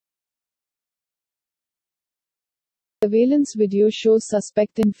Surveillance video shows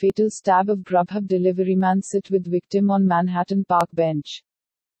suspect in fatal stab of GrubHub deliveryman sit with victim on Manhattan park bench.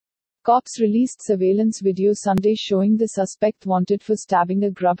 Cops released surveillance video Sunday showing the suspect wanted for stabbing a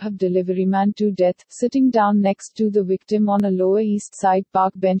GrubHub deliveryman to death, sitting down next to the victim on a Lower East Side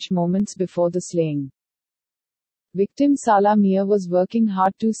park bench moments before the slaying. Victim Sala Miah was working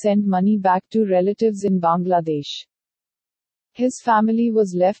hard to send money back to relatives in Bangladesh. His family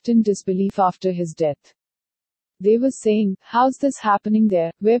was left in disbelief after his death. They were saying, "How's this happening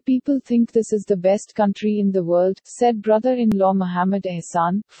there, where people think this is the best country in the world," said brother-in-law Muhammad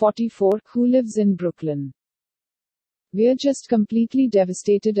Ehsan, 44, who lives in Brooklyn. "We're just completely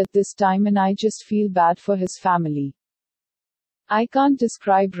devastated at this time and I just feel bad for his family. I can't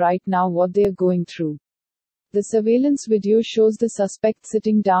describe right now what they're going through." The surveillance video shows the suspect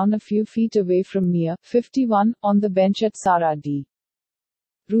sitting down a few feet away from Miah, 51, on the bench at Sara D.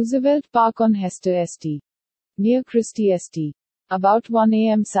 Roosevelt Park on Hester St. near Christie St. About 1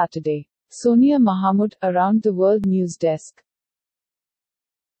 a.m. Saturday. Sonia Mahmood, Around the World News Desk.